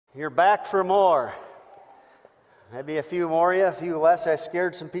You're back for more. Maybe a few more, a few less. I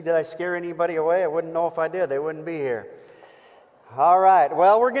scared some people. Did I scare anybody away? I wouldn't know if I did. They wouldn't be here. All right.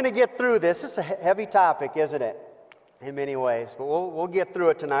 Well, we're going to get through this. It's a heavy topic, isn't it? In many ways. But we'll get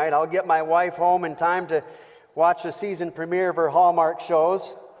through it tonight. I'll get my wife home in time to watch the season premiere of her Hallmark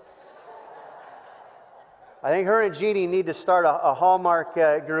shows. I think her and Jeannie need to start a Hallmark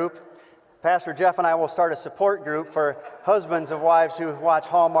group. Pastor Jeff and I will start a support group for husbands of wives who watch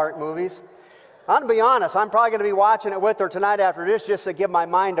Hallmark movies. I'm going to be honest, I'm probably going to be watching it with her tonight after this just to give my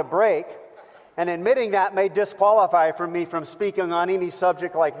mind a break. And admitting that may disqualify me from speaking on any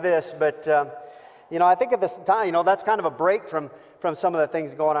subject like this. But, I think at this time, that's kind of a break from some of the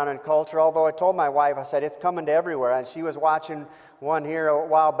things going on in culture. Although I told my wife, I said, it's coming to everywhere. And she was watching one here a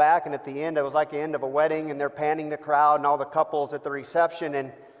while back, and at the end, it was like the end of a wedding, and they're panning the crowd and all the couples at the reception.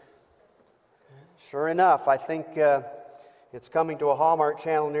 And sure enough, I think it's coming to a Hallmark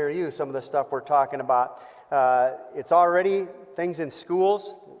channel near you, some of the stuff we're talking about. It's already things in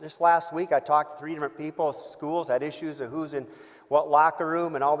schools. Just last week, I talked to 3 different people. Schools had issues of who's in what locker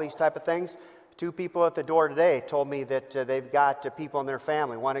room and all these type of things. 2 people at the door today told me that they've got people in their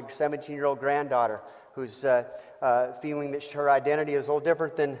family. One, a 17-year-old granddaughter who's feeling that her identity is a little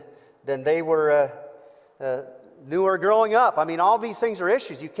different than they were knew her growing up. I mean, all these things are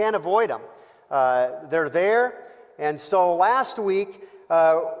issues. You can't avoid them. They're there. And so last week,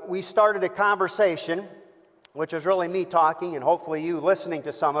 we started a conversation, which was really me talking and hopefully you listening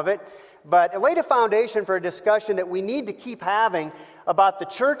to some of it. But it laid a foundation for a discussion that we need to keep having about the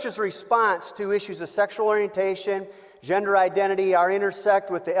church's response to issues of sexual orientation, gender identity, our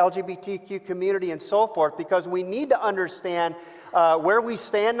intersect with the LGBTQ community and so forth, because we need to understand where we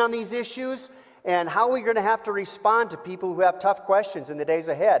stand on these issues and how we're going to have to respond to people who have tough questions in the days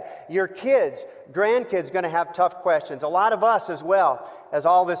ahead. Your kids, grandkids going to have tough questions. A lot of us as well as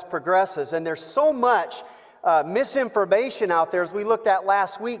all this progresses. And there's so much misinformation out there, as we looked at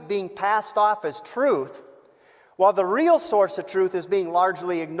last week, being passed off as truth, while the real source of truth is being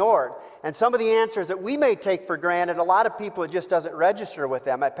largely ignored. And some of the answers that we may take for granted, a lot of people, it just doesn't register with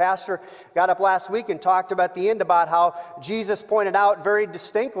them. My pastor got up last week and talked about the end about how Jesus pointed out very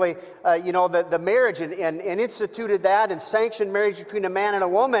distinctly, the marriage and instituted that and sanctioned marriage between a man and a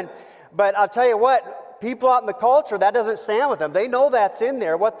woman. But I'll tell you what, people out in the culture, that doesn't stand with them. They know that's in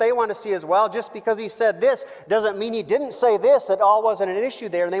there. What they want to see as well, just because he said this doesn't mean he didn't say this. It all wasn't an issue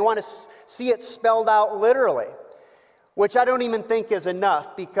there. And they want to see it spelled out literally, which I don't even think is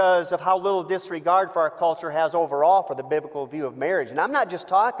enough because of how little disregard for our culture has overall for the biblical view of marriage. And I'm not just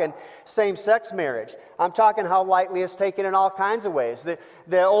talking same-sex marriage. I'm talking how lightly it's taken in all kinds of ways.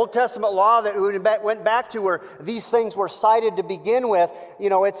 The Old Testament law that we went back to where these things were cited to begin with,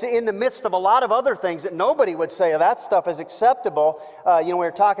 it's in the midst of a lot of other things that nobody would say that stuff is acceptable. We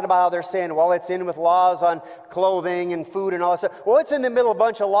were talking about how they're saying, well, it's in with laws on clothing and food and all that stuff. Well, it's in the middle of a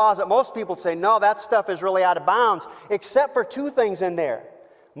bunch of laws that most people say, no, that stuff is really out of bounds, except for 2 things in there.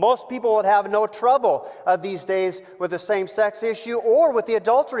 Most people would have no trouble these days with the same-sex issue or with the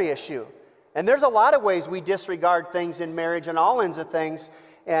adultery issue. And there's a lot of ways we disregard things in marriage and all ends of things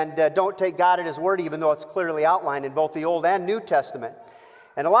and don't take God at His word, even though it's clearly outlined in both the Old and New Testament.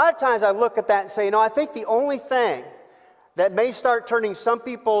 And a lot of times I look at that and say, I think the only thing that may start turning some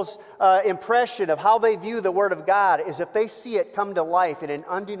people's impression of how they view the Word of God is if they see it come to life in an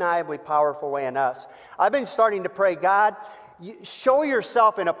undeniably powerful way in us. I've been starting to pray, God, show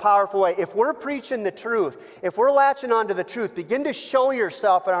yourself in a powerful way. If we're preaching the truth, if we're latching onto the truth, begin to show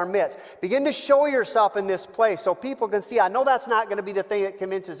yourself in our midst. Begin to show yourself in this place so people can see. I know that's not going to be the thing that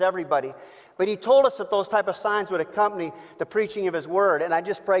convinces everybody, but He told us that those type of signs would accompany the preaching of His Word. And I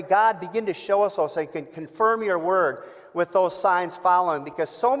just pray, God, begin to show us those so You can confirm Your Word with those signs following,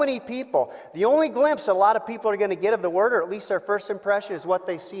 because so many people, the only glimpse a lot of people are going to get of the Word, or at least their first impression, is what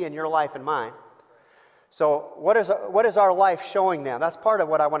they see in your life and mine. So what is our life showing them? That's part of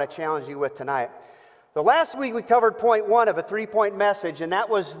what I want to challenge you with tonight. So last week we covered point 1 of a 3-point message, and that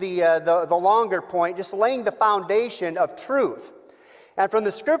was the longer point, just laying the foundation of truth. And from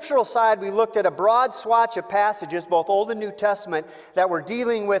the scriptural side, we looked at a broad swatch of passages, both Old and New Testament, that were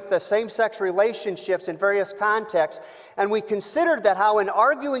dealing with the same-sex relationships in various contexts. And we considered that how in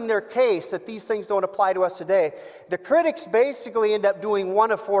arguing their case that these things don't apply to us today, the critics basically end up doing one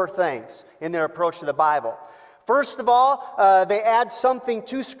of 4 things in their approach to the Bible. First of all, they add something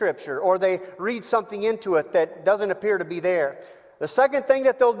to Scripture, or they read something into it that doesn't appear to be there. The second thing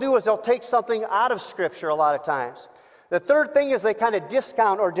that they'll do is they'll take something out of Scripture a lot of times. The third thing is they kind of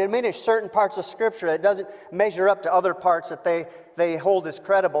discount or diminish certain parts of Scripture that doesn't measure up to other parts that they hold as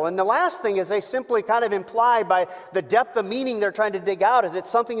credible. And the last thing is they simply kind of imply by the depth of meaning they're trying to dig out is it's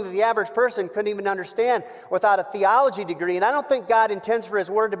something that the average person couldn't even understand without a theology degree. And I don't think God intends for His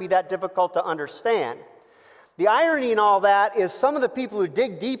Word to be that difficult to understand. The irony in all that is some of the people who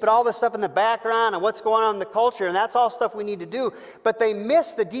dig deep at all this stuff in the background and what's going on in the culture, and that's all stuff we need to do, but they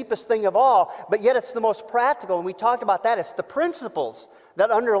miss the deepest thing of all, but yet it's the most practical, and we talked about that. It's the principles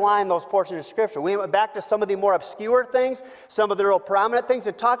that underline those portions of Scripture. We went back to some of the more obscure things, some of the real prominent things,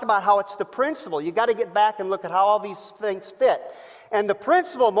 and talked about how it's the principle. You've got to get back and look at how all these things fit. And the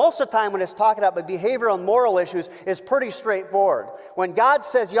principle, most of the time when it's talking about behavioral and moral issues, is pretty straightforward. When God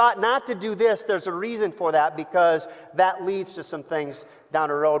says you ought not to do this, there's a reason for that, because that leads to some things down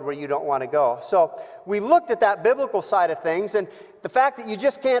a road where you don't want to go. So we looked at that biblical side of things, and the fact that you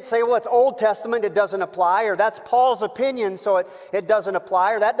just can't say, well, it's Old Testament, it doesn't apply, or that's Paul's opinion, so it doesn't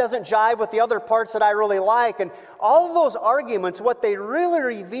apply, or that doesn't jive with the other parts that I really like. And all of those arguments, what they really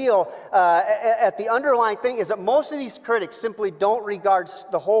reveal at the underlying thing is that most of these critics simply don't regard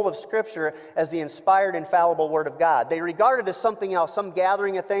the whole of Scripture as the inspired, infallible Word of God. They regard it as something else, some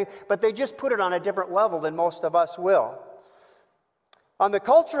gathering of things, but they just put it on a different level than most of us will. On the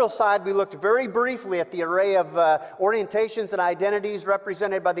cultural side, we looked very briefly at the array of orientations and identities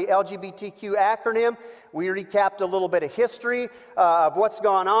represented by the LGBTQ acronym. We recapped a little bit of history of what's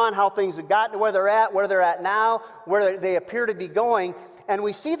gone on, how things have gotten to where they're at now, where they appear to be going. And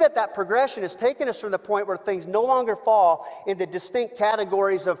we see that that progression has taken us from the point where things no longer fall into distinct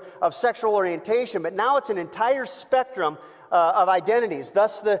categories of sexual orientation, but now it's an entire spectrum of identities,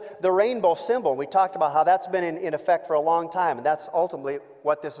 thus the rainbow symbol. We talked about how that's been in effect for a long time, and that's ultimately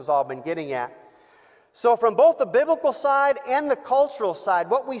what this has all been getting at. So from both the biblical side and the cultural side,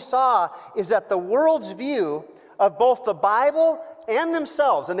 what we saw is that the world's view of both the Bible and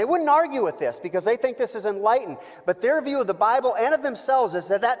themselves, and they wouldn't argue with this because they think this is enlightened, but their view of the Bible and of themselves is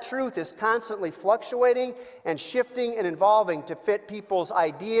that that truth is constantly fluctuating and shifting and evolving to fit people's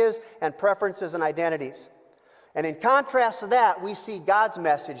ideas and preferences and identities. And in contrast to that, we see God's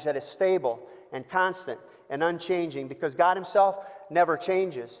message that is stable and constant and unchanging because God Himself never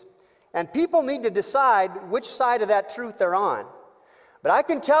changes. And people need to decide which side of that truth they're on. But I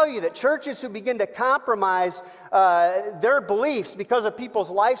can tell you that churches who begin to compromise their beliefs because of people's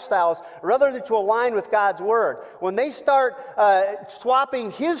lifestyles rather than to align with God's Word, when they start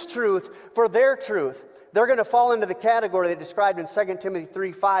swapping His truth for their truth, they're going to fall into the category that described in 2 Timothy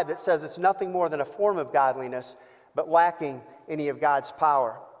 3:5 that says it's nothing more than a form of godliness, but lacking any of God's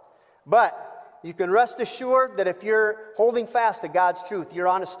power. But you can rest assured that if you're holding fast to God's truth, you're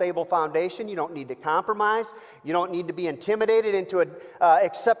on a stable foundation. You don't need to compromise. You don't need to be intimidated into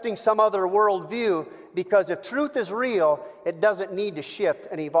accepting some other worldview, because if truth is real, it doesn't need to shift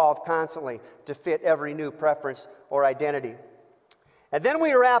and evolve constantly to fit every new preference or identity. And then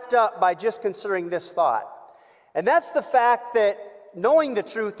we wrapped up by just considering this thought. And that's the fact that knowing the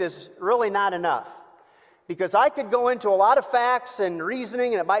truth is really not enough. Because I could go into a lot of facts and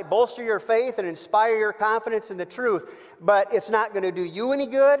reasoning, and it might bolster your faith and inspire your confidence in the truth, but it's not going to do you any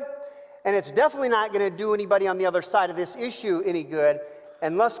good, and it's definitely not going to do anybody on the other side of this issue any good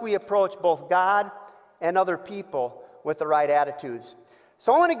unless we approach both God and other people with the right attitudes.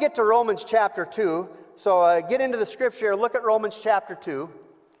 So I want to get to Romans chapter 2. So get into the Scripture, look at Romans chapter 2.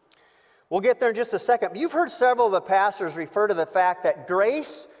 We'll get there in just a second. But you've heard several of the pastors refer to the fact that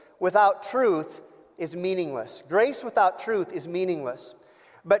grace without truth is meaningless. Grace without truth is meaningless.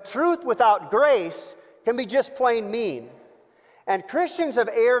 But truth without grace can be just plain mean. And Christians have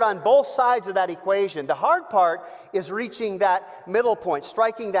erred on both sides of that equation. The hard part is reaching that middle point,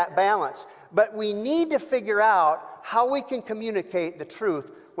 striking that balance. But we need to figure out how we can communicate the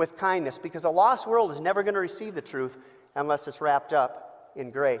truth with kindness, because a lost world is never going to receive the truth unless it's wrapped up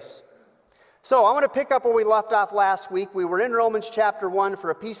in grace. So I want to pick up where we left off last week. We were in Romans chapter 1 for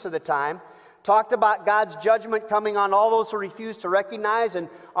a piece of the time. Talked about God's judgment coming on all those who refuse to recognize and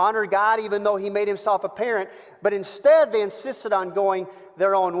honor God even though He made Himself apparent, but instead they insisted on going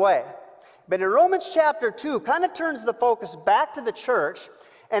their own way. But in Romans chapter 2, kind of turns the focus back to the church,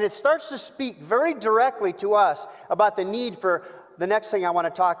 and it starts to speak very directly to us about the need for the next thing I want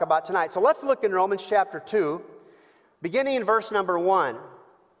to talk about tonight. So let's look in Romans chapter 2, beginning in verse number 1.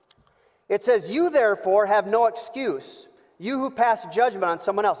 It says, "You therefore have no excuse, you who pass judgment on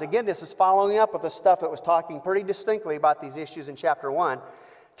someone else." Again, this is following up with the stuff that was talking pretty distinctly about these issues in chapter 1.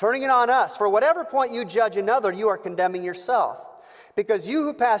 "Turning it on us, for whatever point you judge another, you are condemning yourself, because you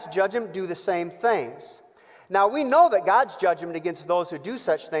who pass judgment do the same things. Now we know that God's judgment against those who do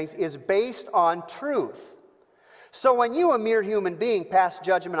such things is based on truth. So when you, a mere human being, pass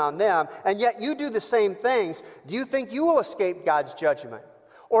judgment on them, and yet you do the same things, do you think you will escape God's judgment?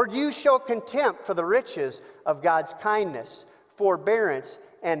 Or do you show contempt for the riches of God's kindness, forbearance,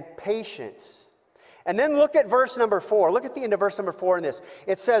 and patience? And then look at verse number 4. Look at the end of verse number 4 in this.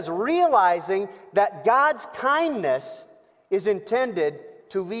 It says, realizing that God's kindness is intended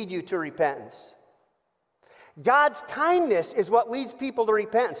to lead you to repentance. God's kindness is what leads people to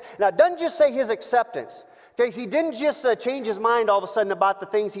repentance. Now, it doesn't just say his acceptance. Okay, he didn't just change his mind all of a sudden about the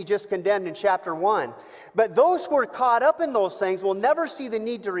things he just condemned in chapter 1. But those who are caught up in those things will never see the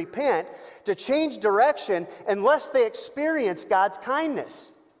need to repent, to change direction, unless they experience God's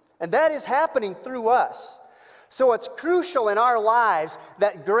kindness. And that is happening through us. So it's crucial in our lives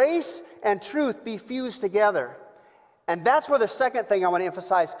that grace and truth be fused together. And that's where the second thing I want to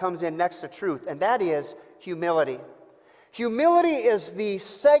emphasize comes in next to truth, and that is humility. Humility is the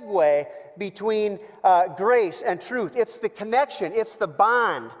segue between grace and truth. It's the connection, it's the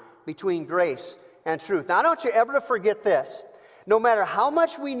bond between grace and truth. Now, I don't want you ever to forget this. No matter how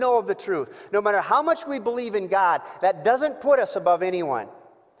much we know of the truth, no matter how much we believe in God, that doesn't put us above anyone.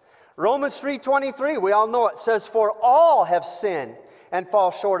 Romans 3:23, we all know it, says, for all have sinned and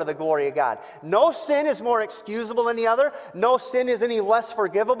fall short of the glory of God. No sin is more excusable than the other. No sin is any less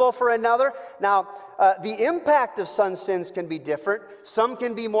forgivable for another. Now, the impact of some sins can be different. Some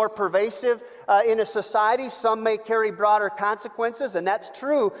can be more pervasive in a society. Some may carry broader consequences, and that's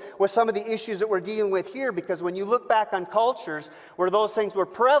true with some of the issues that we're dealing with here, because when you look back on cultures where those things were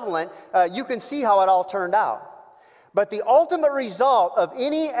prevalent, you can see how it all turned out. But the ultimate result of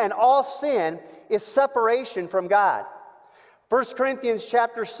any and all sin is separation from God. 1 Corinthians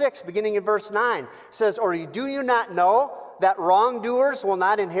chapter 6, beginning in verse 9, says, or do you not know that wrongdoers will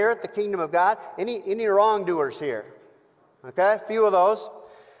not inherit the kingdom of God? Any wrongdoers here? Okay, a few of those.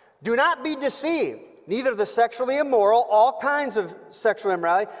 Do not be deceived, neither the sexually immoral, all kinds of sexual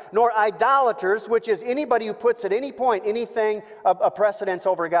immorality, nor idolaters, which is anybody who puts at any point anything of precedence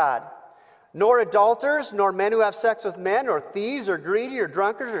over God. Nor adulterers, nor men who have sex with men, or thieves, or greedy, or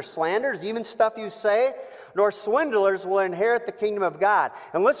drunkards, or slanderers, even stuff you say, nor swindlers will inherit the kingdom of God.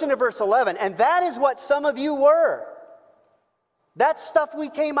 And listen to verse 11. And that is what some of you were. That's stuff we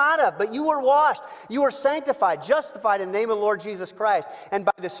came out of, but you were washed. You were sanctified, justified in the name of the Lord Jesus Christ and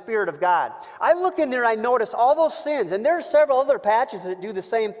by the Spirit of God. I look in there, I notice all those sins, and there are several other patches that do the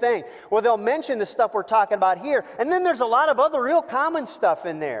same thing, where they'll mention the stuff we're talking about here, and then there's a lot of other real common stuff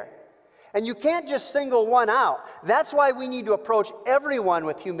in there. And you can't just single one out. That's why we need to approach everyone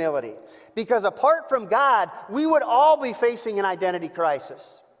with humility. Because apart from God, we would all be facing an identity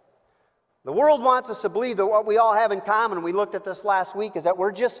crisis. The world wants us to believe that what we all have in common, and we looked at this last week, is that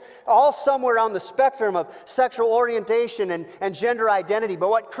we're just all somewhere on the spectrum of sexual orientation and gender identity.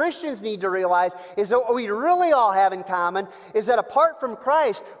 But what Christians need to realize is that what we really all have in common is that apart from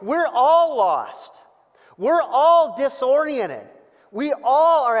Christ, we're all lost. We're all disoriented. We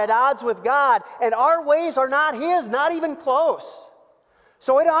all are at odds with God, and our ways are not His, not even close.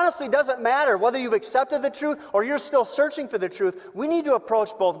 So it honestly doesn't matter whether you've accepted the truth or you're still searching for the truth. We need to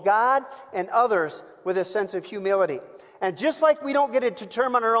approach both God and others with a sense of humility. And just like we don't get to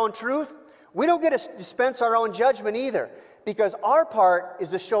determine our own truth, we don't get to dispense our own judgment either, because our part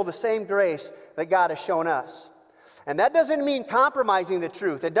is to show the same grace that God has shown us. And that doesn't mean compromising the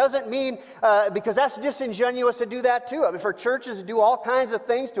truth. It doesn't mean, because that's disingenuous to do that too. I mean, for churches to do all kinds of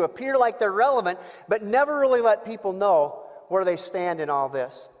things to appear like they're relevant, but never really let people know where they stand in all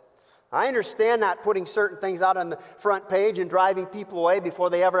this. I understand not putting certain things out on the front page and driving people away before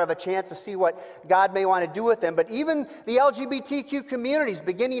they ever have a chance to see what God may want to do with them. But even the LGBTQ community is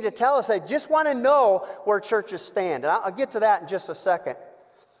beginning to tell us they just want to know where churches stand. And I'll get to that in just a second.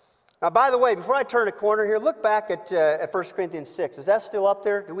 Now, by the way, before I turn a corner here, look back at 1 Corinthians 6. Is that still up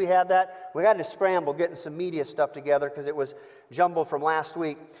there? Do we have that? We had to scramble getting some media stuff together because it was jumbled from last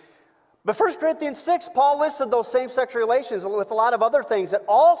week. But 1 Corinthians 6, Paul listed those same-sex relations with a lot of other things that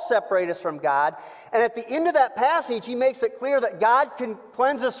all separate us from God. And at the end of that passage, he makes it clear that God can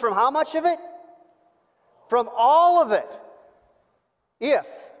cleanse us from how much of it? From all of it, if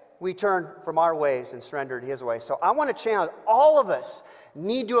we turn from our ways and surrender to His way. So I want to challenge all of us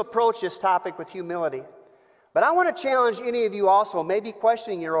need to approach this topic with humility. But I want to challenge any of you also, maybe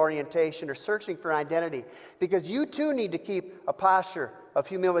questioning your orientation or searching for identity, because you too need to keep a posture of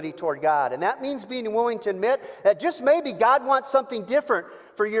humility toward God. And that means being willing to admit that just maybe God wants something different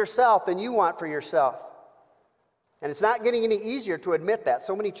for yourself than you want for yourself. And it's not getting any easier to admit that.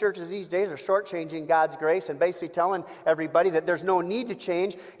 So many churches these days are shortchanging God's grace and basically telling everybody that there's no need to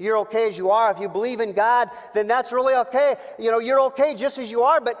change. You're okay as you are. If you believe in God, then that's really okay. You know, you're okay just as you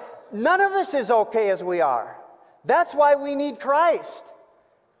are, but none of us is okay as we are. That's why we need Christ.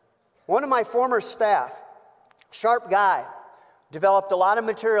 One of my former staff, sharp guy, developed a lot of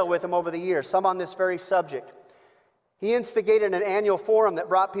material with him over the years, some on this very subject. He instigated an annual forum that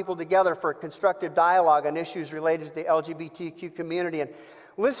brought people together for constructive dialogue on issues related to the LGBTQ community. And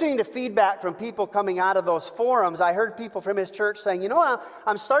listening to feedback from people coming out of those forums, I heard people from his church saying, you know what,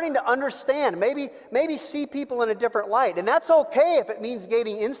 I'm starting to understand, maybe see people in a different light. And that's okay if it means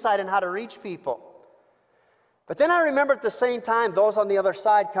gaining insight on how to reach people. But then I remember at the same time those on the other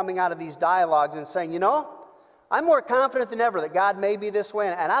side coming out of these dialogues and saying, you know, I'm more confident than ever that God may be this way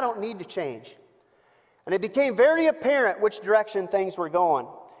and I don't need to change. And it became very apparent which direction things were going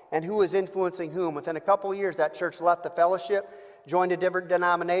and who was influencing whom. Within a couple of years, that church left the fellowship, joined a different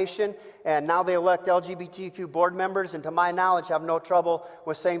denomination, and now they elect LGBTQ board members, and to my knowledge have no trouble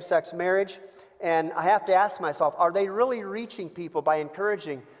with same-sex marriage. And I have to ask myself, are they really reaching people by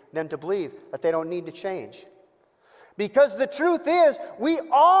encouraging them to believe that they don't need to change? Because the truth is, we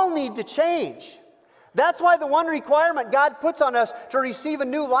all need to change. That's why the one requirement God puts on us to receive a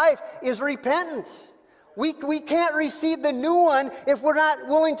new life is repentance. We can't receive the new one if we're not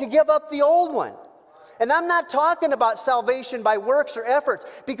willing to give up the old one. And I'm not talking about salvation by works or efforts,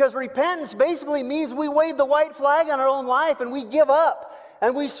 because repentance basically means we wave the white flag on our own life and we give up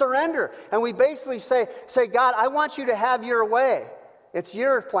and we surrender. And we basically say, God, I want you to have your way. It's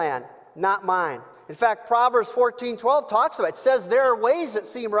your plan, not mine. In fact, Proverbs 14:12 talks about it. It says there are ways that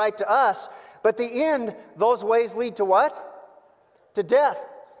seem right to us, but the end, those ways lead to what? To death.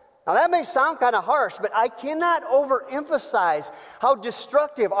 Now that may sound kind of harsh, but I cannot overemphasize how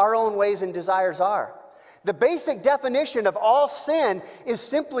destructive our own ways and desires are. The basic definition of all sin is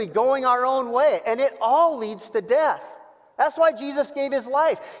simply going our own way, and it all leads to death. That's why Jesus gave his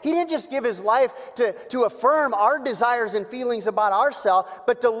life. He didn't just give his life to affirm our desires and feelings about ourselves,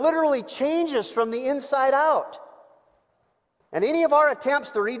 but to literally change us from the inside out. And any of our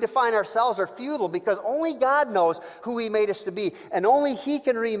attempts to redefine ourselves are futile, because only God knows who he made us to be, and only he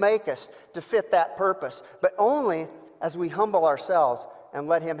can remake us to fit that purpose, but only as we humble ourselves and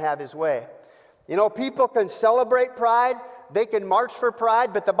let him have his way. You know, people can celebrate pride, they can march for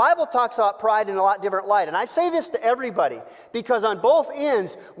pride, but the Bible talks about pride in a lot different light. And I say this to everybody, because on both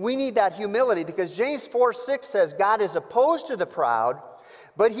ends we need that humility, because James 4:6 says God is opposed to the proud,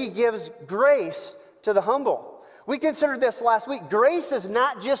 but he gives grace to the humble. We considered this last week. Grace is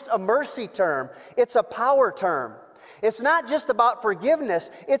not just a mercy term, it's a power term. It's not just about forgiveness,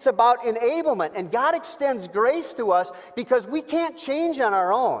 it's about enablement. And God extends grace to us because we can't change on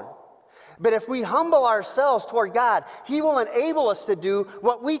our own. But if we humble ourselves toward God, he will enable us to do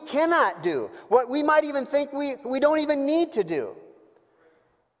what we cannot do, what we might even think we don't even need to do.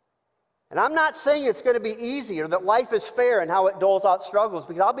 And I'm not saying it's going to be easy or that life is fair in how it doles out struggles,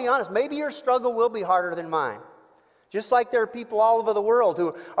 because I'll be honest, maybe your struggle will be harder than mine. Just like there are people all over the world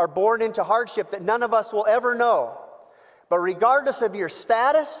who are born into hardship that none of us will ever know. But regardless of your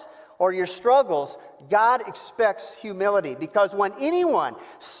status or your struggles, God expects humility. Because when anyone,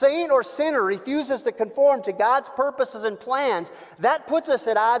 saint or sinner, refuses to conform to God's purposes and plans, that puts us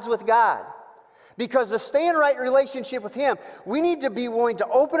at odds with God. Because to stay in right relationship with him, we need to be willing to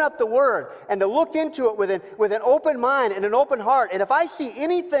open up the Word and to look into it with an open mind and an open heart. And if I see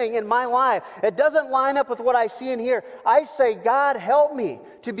anything in my life that doesn't line up with what I see in here, I say, God, help me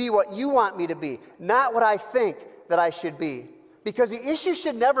to be what you want me to be, not what I think that I should be. Because the issue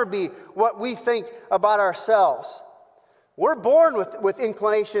should never be what we think about ourselves. We're born with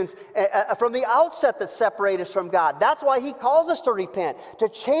inclinations from the outset that separate us from God. That's why he calls us to repent, to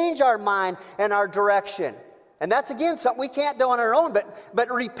change our mind and our direction. And that's, again, something we can't do on our own. But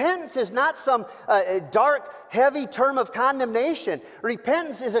repentance is not some dark, heavy term of condemnation.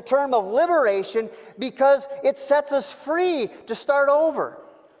 Repentance is a term of liberation, because it sets us free to start over.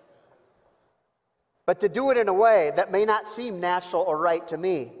 But to do it in a way that may not seem natural or right to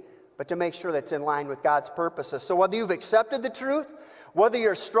me, but to make sure that's in line with God's purposes. So whether you've accepted the truth, whether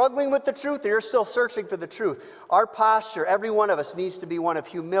you're struggling with the truth, or you're still searching for the truth, our posture, every one of us, needs to be one of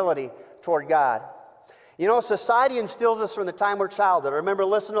humility toward God. You know, society instills us from the time we're childhood. I remember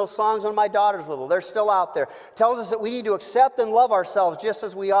listening to those songs when my daughter's little. They're still out there. Tells us that we need to accept and love ourselves just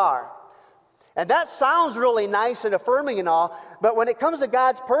as we are. And that sounds really nice and affirming and all, but when it comes to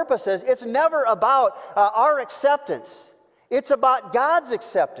God's purposes, it's never about our acceptance. It's about God's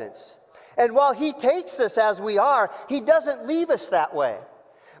acceptance. And while he takes us as we are, he doesn't leave us that way.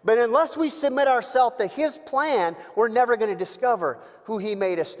 But unless we submit ourselves to his plan, we're never going to discover who he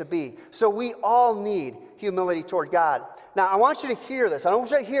made us to be. So we all need humility toward God. Now, I want you to hear this. I don't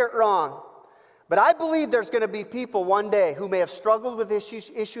want you to hear it wrong. But I believe there's going to be people one day who may have struggled with this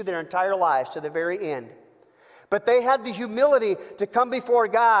issue their entire lives to the very end. But they had the humility to come before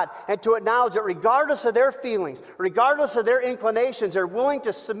God and to acknowledge that regardless of their feelings, regardless of their inclinations, they're willing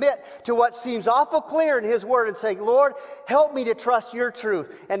to submit to what seems awful clear in His Word and say, Lord, help me to trust your truth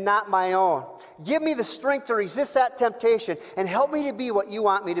and not my own. Give me the strength to resist that temptation and help me to be what you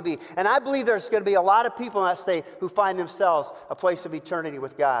want me to be. And I believe there's going to be a lot of people in that state who find themselves a place of eternity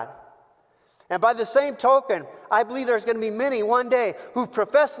with God. And by the same token, I believe there's going to be many one day who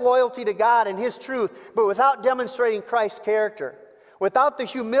profess loyalty to God and His truth, but without demonstrating Christ's character, without the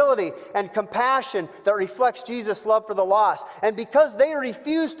humility and compassion that reflects Jesus' love for the lost. And because they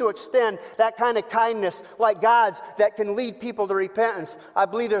refuse to extend that kind of kindness like God's that can lead people to repentance, I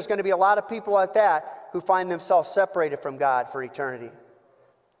believe there's going to be a lot of people like that who find themselves separated from God for eternity.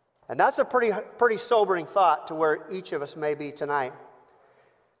 And that's a pretty sobering thought to where each of us may be tonight.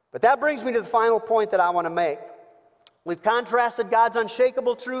 But that brings me to the final point that I want to make. We've contrasted God's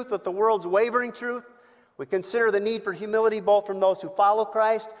unshakable truth with the world's wavering truth. We consider the need for humility both from those who follow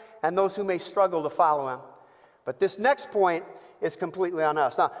Christ and those who may struggle to follow Him. But this next point is completely on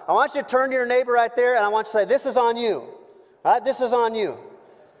us. Now, I want you to turn to your neighbor right there, and I want you to say, this is on you. All right, this is on you.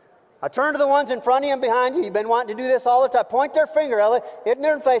 I turn to the ones in front of you and behind you. You've been wanting to do this all the time. Point their finger, hit in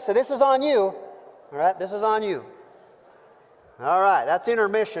their face, say, this is on you. All right, this is on you. All right, that's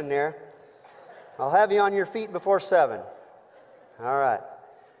intermission there. I'll have you on your feet before 7. All right.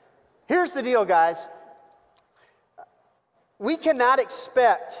 Here's the deal, guys. We cannot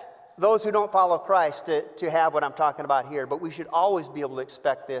expect those who don't follow Christ to have what I'm talking about here, but we should always be able to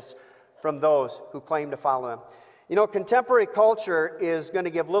expect this from those who claim to follow Him. You know, contemporary culture is going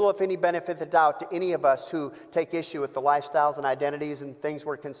to give little, if any, benefit of the doubt to any of us who take issue with the lifestyles and identities and things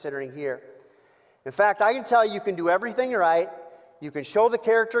we're considering here. In fact, I can tell you, you can do everything right. You can show the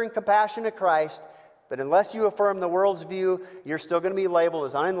character and compassion of Christ, but unless you affirm the world's view, you're still going to be labeled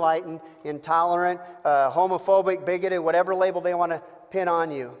as unenlightened, intolerant, homophobic, bigoted, whatever label they want to pin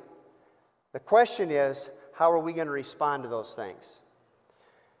on you. The question is, how are we going to respond to those things?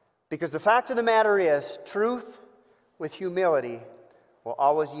 Because the fact of the matter is, truth with humility will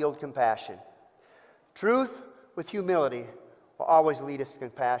always yield compassion. Truth with humility will always lead us to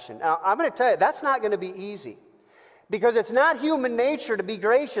compassion. Now, I'm going to tell you, that's not going to be easy. Because it's not human nature to be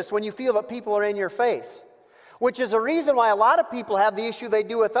gracious when you feel that people are in your face. Which is a reason why a lot of people have the issue they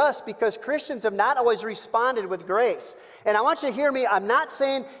do with us, because Christians have not always responded with grace. And I want you to hear me, I'm not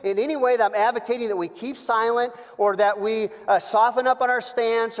saying in any way that I'm advocating that we keep silent or that we soften up on our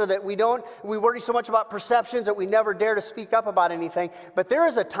stance or that we worry so much about perceptions that we never dare to speak up about anything. But there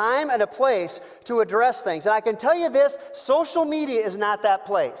is a time and a place to address things. And I can tell you this, social media is not that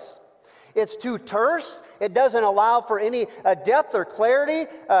place. It's too terse. It doesn't allow for any depth or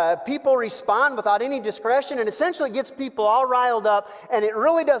clarity. People respond without any discretion, and essentially gets people all riled up, and it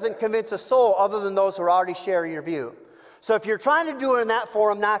really doesn't convince a soul other than those who are already sharing your view. So if you're trying to do it in that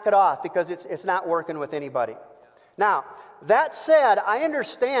forum, knock it off, because it's not working with anybody. Now, that said, I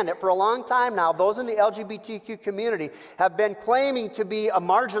understand that for a long time now, those in the LGBTQ community have been claiming to be a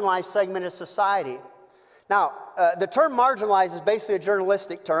marginalized segment of society. Now, the term marginalized is basically a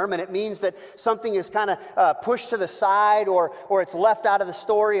journalistic term, and it means that something is kind of pushed to the side, or it's left out of the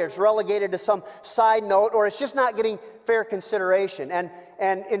story, or it's relegated to some side note, or it's just not getting fair consideration.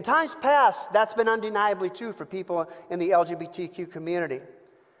 And in times past, that's been undeniably true for people in the LGBTQ community.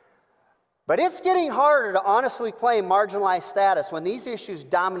 But it's getting harder to honestly claim marginalized status when these issues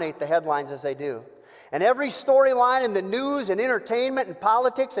dominate the headlines as they do. And every storyline in the news and entertainment and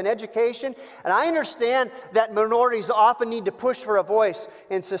politics and education. And I understand that minorities often need to push for a voice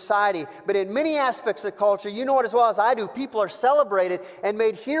in society. But in many aspects of culture, you know it as well as I do, people are celebrated and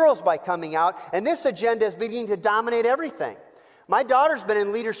made heroes by coming out. And this agenda is beginning to dominate everything. My daughter's been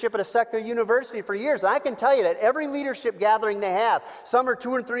in leadership at a secular university for years. And I can tell you that every leadership gathering they have, some are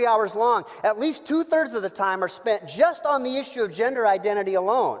 2 and 3 hours long, at least 2/3 of the time are spent just on the issue of gender identity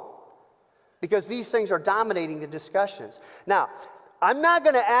alone. Because these things are dominating the discussions. Now, I'm not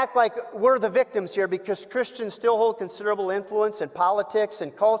going to act like we're the victims here, because Christians still hold considerable influence in politics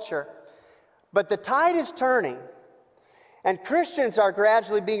and culture. But the tide is turning, and Christians are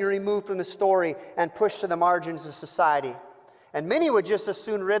gradually being removed from the story and pushed to the margins of society. And many would just as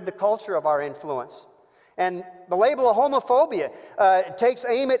soon rid the culture of our influence. And the label of homophobia takes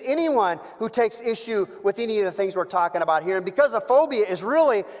aim at anyone who takes issue with any of the things we're talking about here. And because a phobia is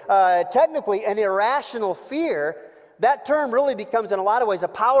really technically an irrational fear, that term really becomes in a lot of ways a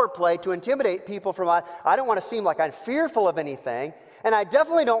power play to intimidate people from, I don't want to seem like I'm fearful of anything, and I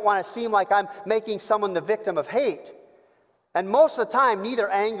definitely don't want to seem like I'm making someone the victim of hate. And most of the time, neither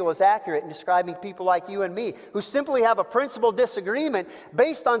angle is accurate in describing people like you and me, who simply have a principled disagreement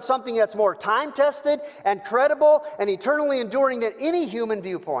based on something that's more time-tested and credible and eternally enduring than any human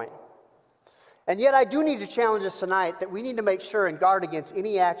viewpoint. And yet I do need to challenge us tonight that we need to make sure and guard against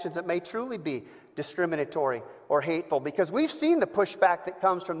any actions that may truly be discriminatory or hateful, because we've seen the pushback that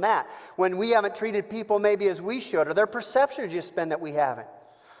comes from that when we haven't treated people maybe as we should, or their perception has just been that we haven't.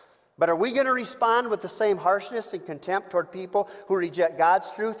 But are we going to respond with the same harshness and contempt toward people who reject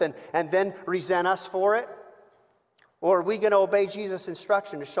God's truth and then resent us for it? Or are we going to obey Jesus'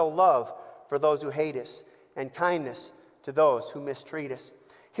 instruction to show love for those who hate us and kindness to those who mistreat us?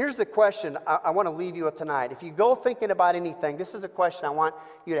 Here's the question I want to leave you with tonight. If you go thinking about anything, this is a question I want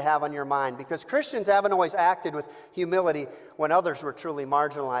you to have on your mind, because Christians haven't always acted with humility when others were truly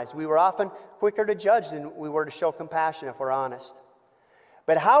marginalized. We were often quicker to judge than we were to show compassion, if we're honest.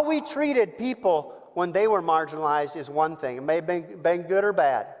 But how we treated people when they were marginalized is one thing. It may have been good or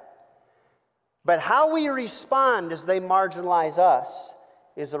bad. But how we respond as they marginalize us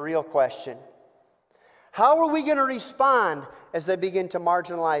is the real question. How are we going to respond as they begin to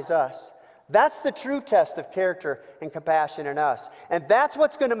marginalize us? That's the true test of character and compassion in us. And that's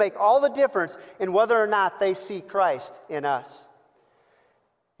what's going to make all the difference in whether or not they see Christ in us.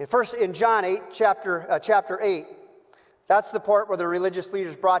 In John 8, chapter 8, that's the part where the religious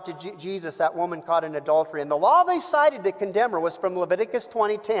leaders brought to Jesus that woman caught in adultery. And the law they cited to condemn her was from Leviticus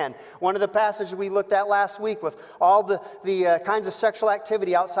 20:10, one of the passages we looked at last week with all the kinds of sexual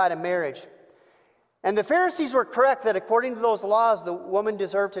activity outside of marriage. And the Pharisees were correct that according to those laws, the woman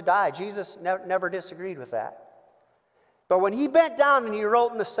deserved to die. Jesus never disagreed with that. But when he bent down and he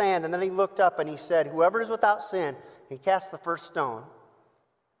wrote in the sand, and then he looked up and he said, "Whoever is without sin, he cast the first stone."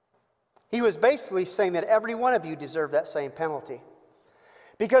 He was basically saying that every one of you deserve that same penalty.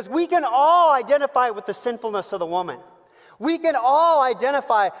 Because we can all identify with the sinfulness of the woman. We can all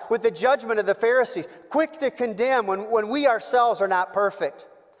identify with the judgment of the Pharisees, quick to condemn when we ourselves are not perfect.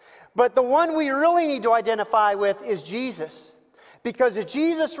 But the one we really need to identify with is Jesus. Because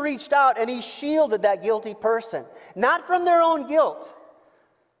Jesus reached out and he shielded that guilty person, not from their own guilt,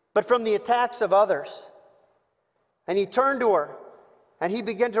 but from the attacks of others. And he turned to her. And he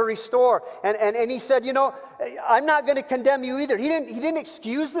began to restore. And he said, I'm not going to condemn you either. He didn't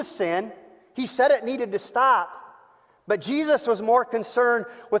excuse the sin. He said it needed to stop. But Jesus was more concerned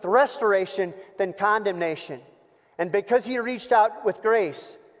with restoration than condemnation. And because he reached out with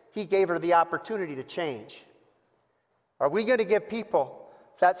grace, he gave her the opportunity to change. Are we going to give people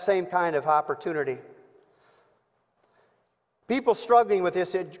that same kind of opportunity? People struggling with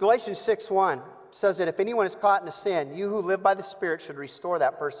this, Galatians 6:1 says that if anyone is caught in a sin, you who live by the Spirit should restore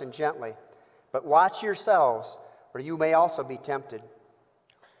that person gently. But watch yourselves, or you may also be tempted.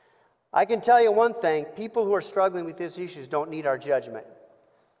 I can tell you one thing, people who are struggling with these issues don't need our judgment.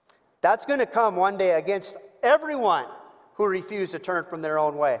 That's going to come one day against everyone who refuse to turn from their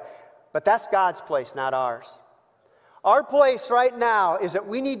own way. But that's God's place, not ours. Our place right now is that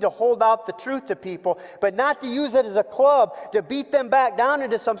we need to hold out the truth to people, but not to use it as a club to beat them back down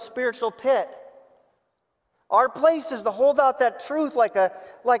into some spiritual pit. Our place is to hold out that truth like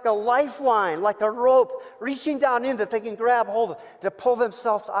a lifeline, like a rope, reaching down in that they can grab hold of to pull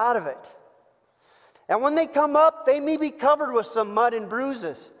themselves out of it. And when they come up, they may be covered with some mud and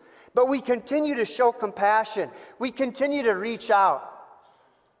bruises, but we continue to show compassion. We continue to reach out.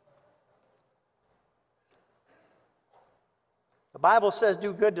 The Bible says,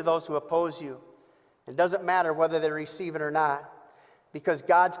 do good to those who oppose you. It doesn't matter whether they receive it or not, because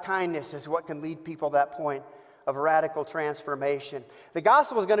God's kindness is what can lead people to that point of radical transformation. The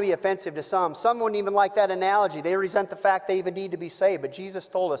gospel is going to be offensive to some. Some wouldn't even like that analogy. They resent the fact they even need to be saved. But Jesus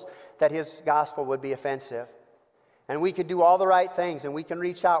told us that his gospel would be offensive. And we could do all the right things, and we can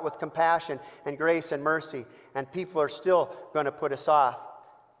reach out with compassion and grace and mercy, and people are still going to put us off.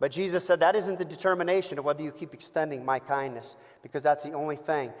 But Jesus said that isn't the determination of whether you keep extending my kindness, because that's the only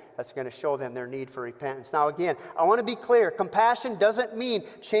thing that's going to show them their need for repentance. Now again, I want to be clear. Compassion doesn't mean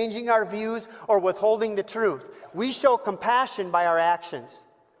changing our views or withholding the truth. We show compassion by our actions.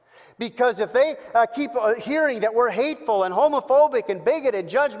 Because if they keep hearing that we're hateful and homophobic and bigoted and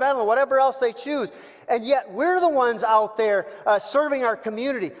judgmental and whatever else they choose, and yet we're the ones out there serving our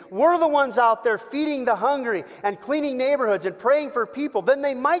community, we're the ones out there feeding the hungry and cleaning neighborhoods and praying for people, then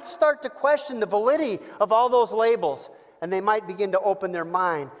they might start to question the validity of all those labels, and they might begin to open their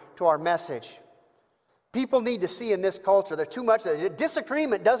mind to our message. People need to see in this culture that too much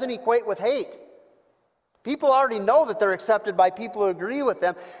disagreement doesn't equate with hate. People already know that they're accepted by people who agree with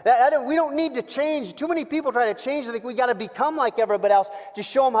them. We don't need to change. Too many people try to change. They think we got to become like everybody else to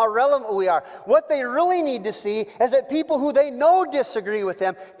show them how relevant we are. What they really need to see is that people who they know disagree with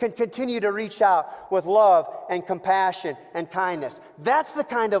them can continue to reach out with love and compassion and kindness. That's the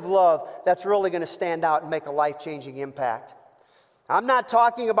kind of love that's really going to stand out and make a life-changing impact. I'm not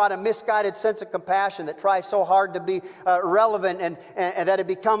talking about a misguided sense of compassion that tries so hard to be relevant and that it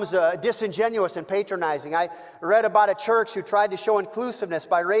becomes disingenuous and patronizing. I read about a church who tried to show inclusiveness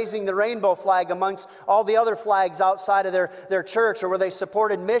by raising the rainbow flag amongst all the other flags outside of their church, or where they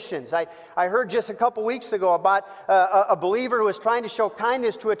supported missions. I heard just a couple weeks ago about a believer who was trying to show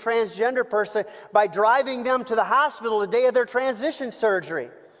kindness to a transgender person by driving them to the hospital the day of their transition surgery.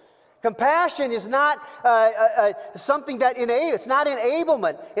 Compassion is not something that it's not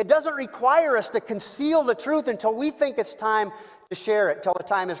enablement. It doesn't require us to conceal the truth until we think it's time to share it, until the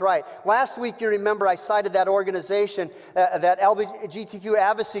time is right. Last week, you remember, I cited that organization, that LGBTQ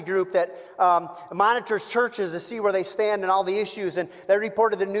advocacy group that monitors churches to see where they stand in all the issues. And they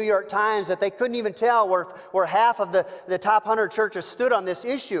reported to the New York Times that they couldn't even tell where half of the top 100 churches stood on this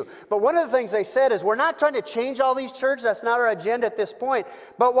issue. But one of the things they said is, we're not trying to change all these churches. That's not our agenda at this point.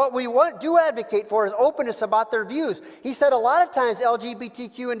 But what we do advocate for is openness about their views. He said a lot of times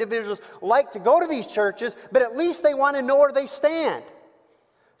LGBTQ individuals like to go to these churches, but at least they want to know where they stand.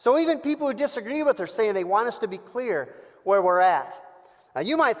 So even people who disagree with us are saying they want us to be clear where we're at. Now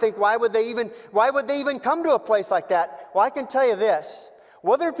you might think, why would they even come to a place like that? Well, I can tell you this.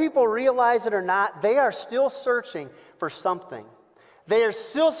 Whether people realize it or not, they are still searching for something. They are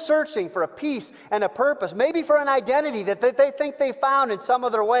still searching for a peace and a purpose, maybe for an identity that they think they found in some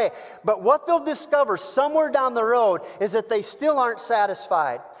other way. But what they'll discover somewhere down the road is that they still aren't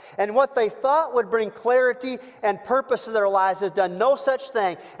satisfied. And what they thought would bring clarity and purpose to their lives has done no such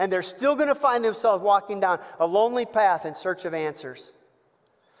thing. And they're still going to find themselves walking down a lonely path in search of answers.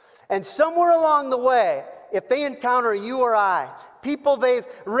 And somewhere along the way, if they encounter you or I, people they've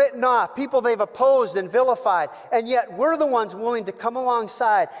written off, people they've opposed and vilified, and yet we're the ones willing to come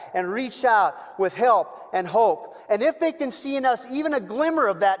alongside and reach out with help and hope. And if they can see in us even a glimmer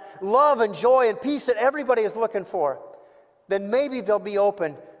of that love and joy and peace that everybody is looking for, then maybe they'll be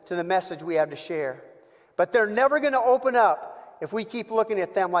open to the message we have to share. But they're never going to open up if we keep looking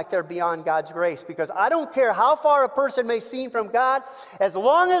at them like they're beyond God's grace. Because I don't care how far a person may seem from God, as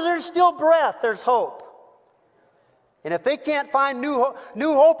long as there's still breath, there's hope. And if they can't find new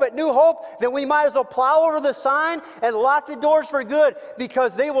hope at New Hope, then we might as well plow over the sign and lock the doors for good,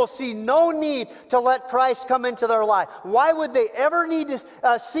 because they will see no need to let Christ come into their life. Why would they ever need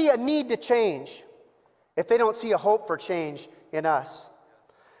to see a need to change if they don't see a hope for change in us?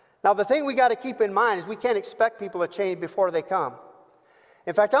 Now, the thing we got to keep in mind is we can't expect people to change before they come.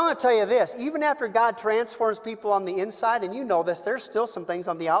 In fact, I want to tell you this. Even after God transforms people on the inside, and you know this, there's still some things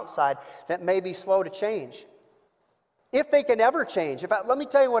on the outside that may be slow to change. If they can ever change. In fact, let me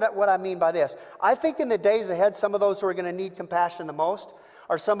tell you what I mean by this. I think in the days ahead, some of those who are going to need compassion the most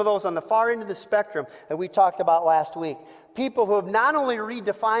are some of those on the far end of the spectrum that we talked about last week. People who have not only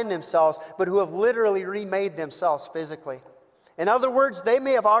redefined themselves, but who have literally remade themselves physically. In other words, they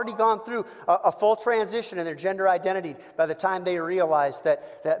may have already gone through a full transition in their gender identity by the time they realize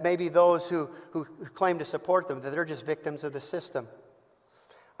that maybe those who claim to support them, that they're just victims of the system.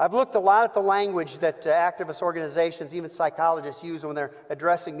 I've looked a lot at the language that activist organizations, even psychologists, use when they're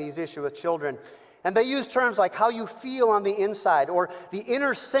addressing these issues with children. And they use terms like how you feel on the inside, or the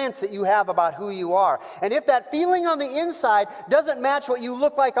inner sense that you have about who you are. And if that feeling on the inside doesn't match what you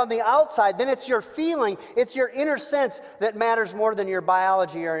look like on the outside, then it's your feeling, it's your inner sense that matters more than your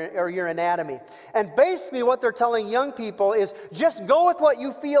biology or your anatomy. And basically what they're telling young people is just go with what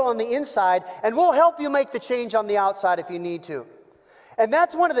you feel on the inside, and we'll help you make the change on the outside if you need to. And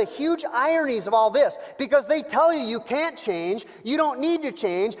that's one of the huge ironies of all this, because they tell you can't change, you don't need to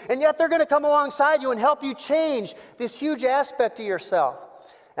change, and yet they're going to come alongside you and help you change this huge aspect of yourself.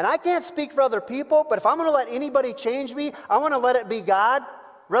 And I can't speak for other people, but if I'm going to let anybody change me, I want to let it be God,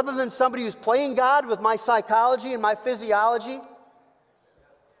 rather than somebody who's playing God with my psychology and my physiology.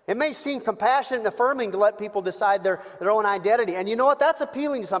 It may seem compassionate and affirming to let people decide their own identity. And you know what? That's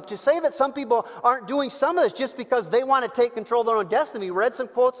appealing to some. To say that some people aren't doing some of this just because they want to take control of their own destiny. We read some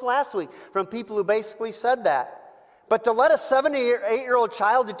quotes last week from people who basically said that. But to let a 7 or 8-year-old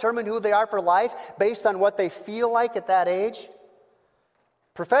child determine who they are for life based on what they feel like at that age,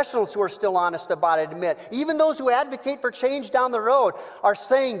 Professionals who are still honest about it admit, even those who advocate for change down the road are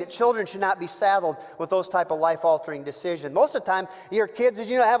saying that children should not be saddled with those type of life-altering decisions. Most of the time, your kids, as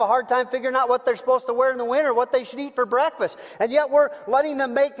you know, have a hard time figuring out what they're supposed to wear in the winter, what they should eat for breakfast. And yet we're letting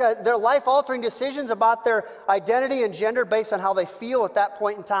them make their life-altering decisions about their identity and gender based on how they feel at that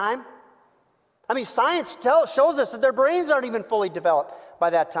point in time. I mean, science shows us that their brains aren't even fully developed by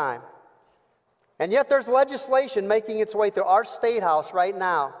that time. And yet there's legislation making its way through our state house right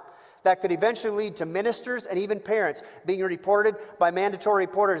now that could eventually lead to ministers and even parents being reported by mandatory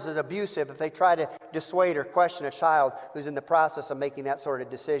reporters as abusive if they try to dissuade or question a child who's in the process of making that sort of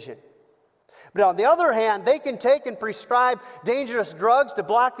decision. But on the other hand, they can take and prescribe dangerous drugs to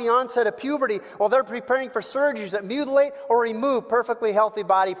block the onset of puberty while they're preparing for surgeries that mutilate or remove perfectly healthy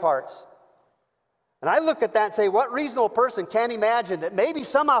body parts. And I look at that and say, what reasonable person can imagine that maybe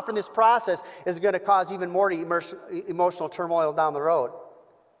somehow from this process is going to cause even more emotional turmoil down the road?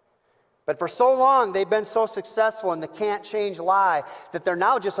 But for so long, they've been so successful in the can't change lie that they're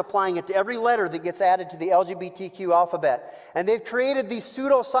now just applying it to every letter that gets added to the LGBTQ alphabet. And they've created these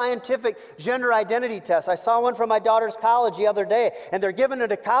pseudo-scientific gender identity tests. I saw one from my daughter's college the other day, and they're giving it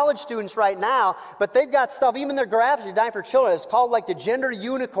to college students right now, but they've got stuff, even their graphics are designed for children. It's called like the gender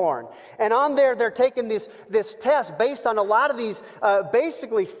unicorn. And on there, they're taking this test based on a lot of these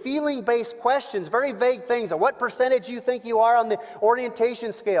basically feeling-based questions, very vague things. What percentage you think you are on the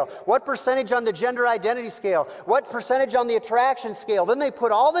orientation scale? What percentage on the gender identity scale? What percentage on the attraction scale? Then they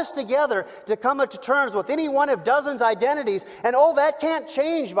put all this together to come to terms with any one of dozens identities, and that can't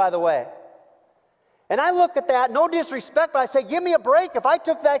change, by the way. And I look at that, no disrespect, but I say, give me a break. If I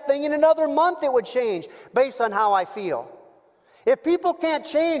took that thing in another month, it would change based on how I feel. If people can't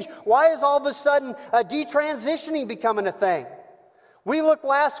change, why is all of a sudden detransitioning becoming a thing? We looked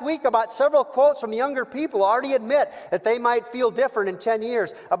last week about several quotes from younger people who already admit that they might feel different in 10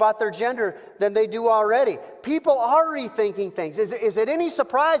 years about their gender than they do already. People are rethinking things. Is it any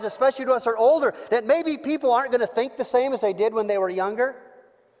surprise, especially to us who are older, that maybe people aren't going to think the same as they did when they were younger?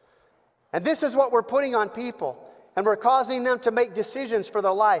 And this is what we're putting on people. And we're causing them to make decisions for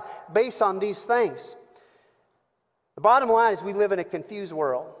their life based on these things. The bottom line is we live in a confused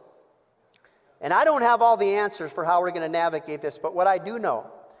world. And I don't have all the answers for how we're going to navigate this, but what I do know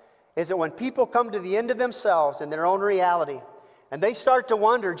is that when people come to the end of themselves and their own reality, and they start to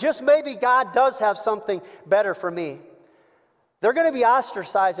wonder, just maybe God does have something better for me, they're going to be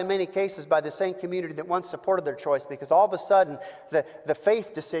ostracized in many cases by the same community that once supported their choice, because all of a sudden the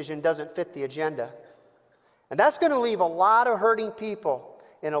faith decision doesn't fit the agenda. And that's going to leave a lot of hurting people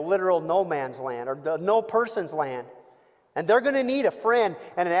in a literal no man's land or no person's land. And they're going to need a friend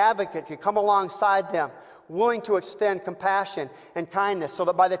and an advocate to come alongside them, willing to extend compassion and kindness, so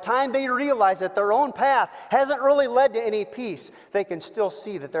that by the time they realize that their own path hasn't really led to any peace, they can still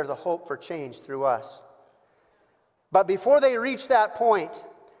see that there's a hope for change through us. But before they reach that point,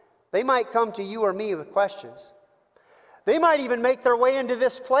 they might come to you or me with questions. They might even make their way into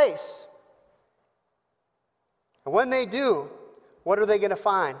this place. And when they do, what are they going to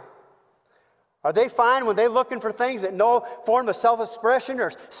find? Are they fine when they're looking for things that no form of self-expression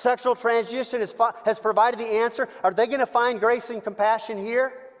or sexual transition has provided the answer? Are they going to find grace and compassion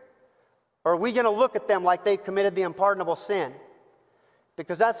here? Or are we going to look at them like they've committed the unpardonable sin?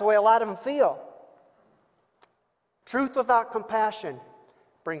 Because that's the way a lot of them feel. Truth without compassion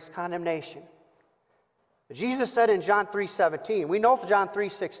brings condemnation. Jesus said in John 3:17, we know John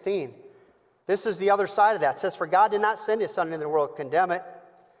 3:16. This is the other side of that. It says, for God did not send His Son into the world to condemn it,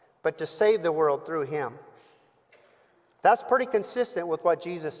 but to save the world through Him. That's pretty consistent with what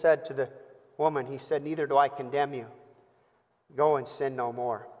Jesus said to the woman. He said, neither do I condemn you. Go and sin no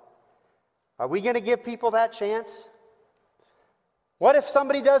more. Are we going to give people that chance? What if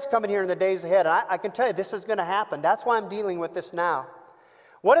somebody does come in here in the days ahead? And I can tell you this is going to happen. That's why I'm dealing with this now.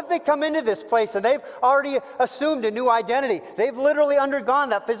 What if they come into this place and they've already assumed a new identity? They've literally undergone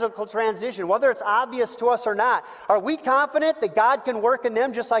that physical transition, whether it's obvious to us or not. Are we confident that God can work in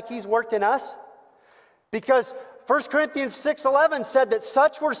them just like He's worked in us? Because 1 Corinthians 6:11 said that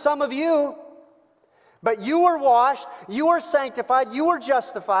such were some of you, but you were washed, you were sanctified, you were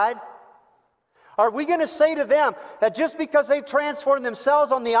justified. Are we going to say to them that just because they've transformed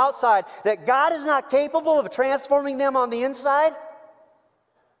themselves on the outside, that God is not capable of transforming them on the inside?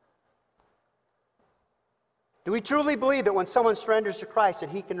 Do we truly believe that when someone surrenders to Christ that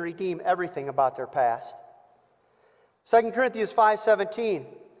He can redeem everything about their past? 2 Corinthians 5:17,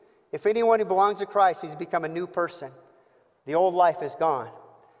 if anyone who belongs to Christ, he's become a new person. The old life is gone.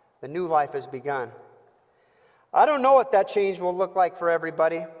 The new life has begun. I don't know what that change will look like for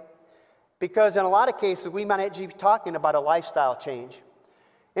everybody, because in a lot of cases we might actually be talking about a lifestyle change.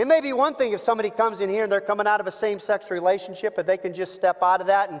 It may be one thing if somebody comes in here and they're coming out of a same-sex relationship, but they can just step out of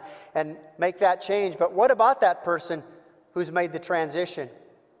that and make that change. But what about that person who's made the transition?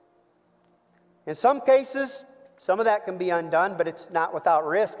 In some cases, some of that can be undone, but it's not without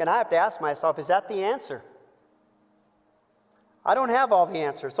risk. And I have to ask myself, is that the answer? I don't have all the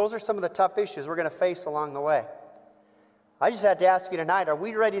answers. Those are some of the tough issues we're going to face along the way. I just had to ask you tonight, are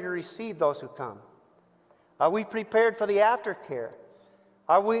we ready to receive those who come? Are we prepared for the aftercare?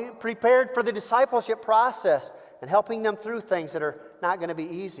 Are we prepared for the discipleship process and helping them through things that are not going to be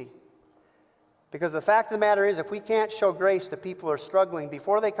easy? Because the fact of the matter is, if we can't show grace to people who are struggling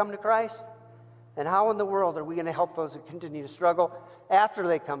before they come to Christ, then how in the world are we going to help those who continue to struggle after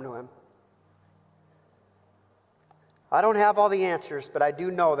they come to Him? I don't have all the answers, but I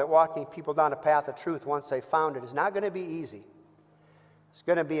do know that walking people down a path of truth once they've found it is not going to be easy. It's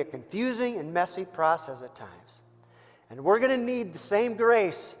going to be a confusing and messy process at times. And we're going to need the same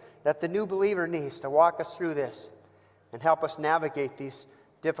grace that the new believer needs to walk us through this and help us navigate these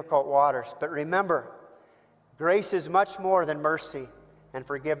difficult waters. But remember, grace is much more than mercy and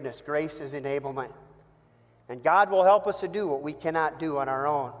forgiveness. Grace is enablement. And God will help us to do what we cannot do on our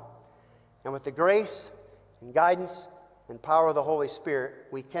own. And with the grace and guidance and power of the Holy Spirit,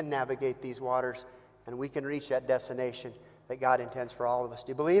 we can navigate these waters and we can reach that destination that God intends for all of us.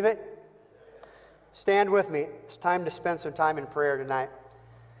 Do you believe it? Stand with me. It's time to spend some time in prayer tonight.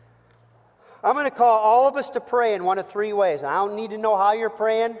 I'm going to call all of us to pray in one of three ways. And I don't need to know how you're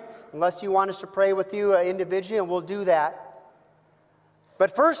praying unless you want us to pray with you individually, and we'll do that.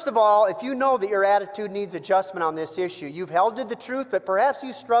 But first of all, if you know that your attitude needs adjustment on this issue, you've held to the truth, but perhaps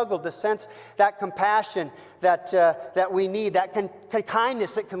you struggled to sense that compassion that we need, that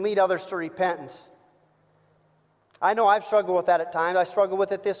kindness that can lead others to repentance. I know I've struggled with that at times. I struggled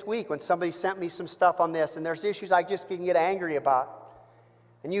with it this week when somebody sent me some stuff on this, and there's issues I just can get angry about.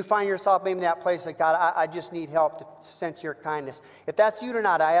 And you find yourself maybe in that place that, God, I just need help to sense your kindness. If that's you or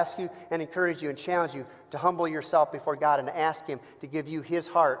not, I ask you and encourage you and challenge you to humble yourself before God and to ask Him to give you His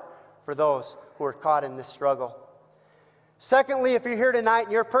heart for those who are caught in this struggle. Secondly, if you're here tonight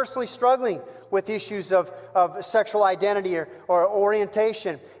and you're personally struggling with issues of sexual identity or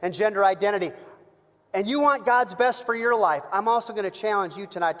orientation and gender identity, and you want God's best for your life, I'm also going to challenge you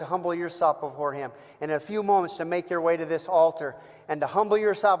tonight to humble yourself before Him. And in a few moments to make your way to this altar and to humble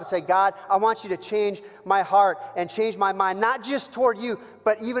yourself and say, God, I want you to change my heart and change my mind, not just toward you,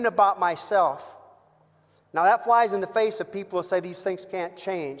 but even about myself. Now that flies in the face of people who say these things can't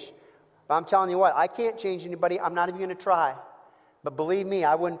change. But I'm telling you what, I can't change anybody. I'm not even going to try. But believe me,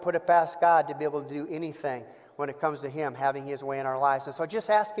 I wouldn't put it past God to be able to do anything when it comes to Him having His way in our lives. And so just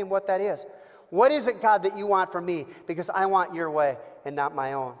ask Him what that is. What is it, God, that you want from me? Because I want your way and not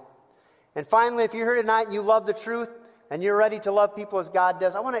my own. And finally, if you're here tonight and you love the truth and you're ready to love people as God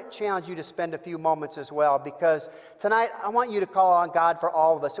does, I want to challenge you to spend a few moments as well, because tonight I want you to call on God for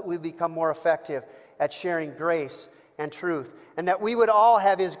all of us, that we become more effective at sharing grace and truth, and that we would all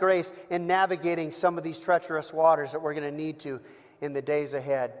have His grace in navigating some of these treacherous waters that we're going to need to in the days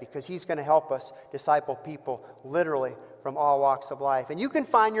ahead, because He's going to help us disciple people literally from all walks of life. And you can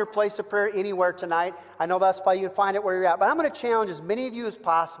find your place of prayer anywhere tonight. I know that's why you can find it where you're at. But I'm going to challenge as many of you as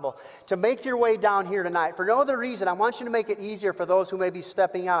possible to make your way down here tonight. For no other reason, I want you to make it easier for those who may be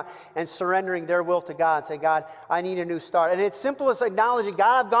stepping out and surrendering their will to God and say, God, I need a new start. And it's simple as acknowledging,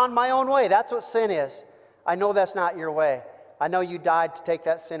 God, I've gone my own way. That's what sin is. I know that's not your way. I know you died to take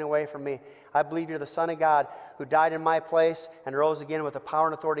that sin away from me. I believe you're the Son of God who died in my place and rose again with the power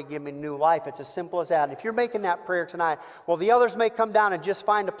and authority to give me new life. It's as simple as that. And if you're making that prayer tonight, well, the others may come down and just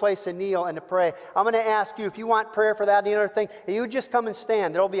find a place to kneel and to pray. I'm going to ask you, if you want prayer for that, any other thing, you just come and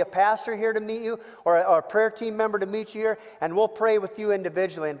stand. There will be a pastor here to meet you or a prayer team member to meet you here, and we'll pray with you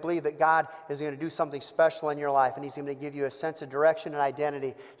individually and believe that God is going to do something special in your life, and He's going to give you a sense of direction and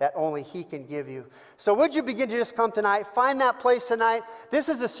identity that only He can give you. So would you begin to just come tonight, find that place tonight. This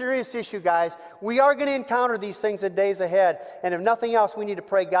is a serious issue, guys. We are going to encounter these things in days ahead, and if nothing else, we need to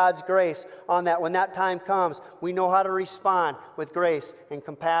pray God's grace on that. When that time comes, we know how to respond with grace and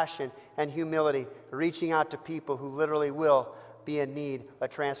compassion and humility, reaching out to people who literally will be in need of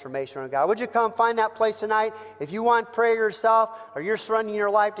transformation from God. Would you come find that place tonight? If you want prayer yourself or you're surrendering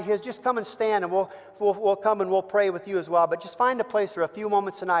your life to His, just come and stand, and we'll come and we'll pray with you as well. But just find a place for a few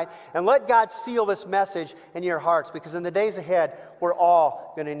moments tonight and let God seal this message in your hearts, because in the days ahead, we're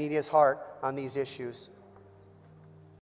all going to need His heart on these issues.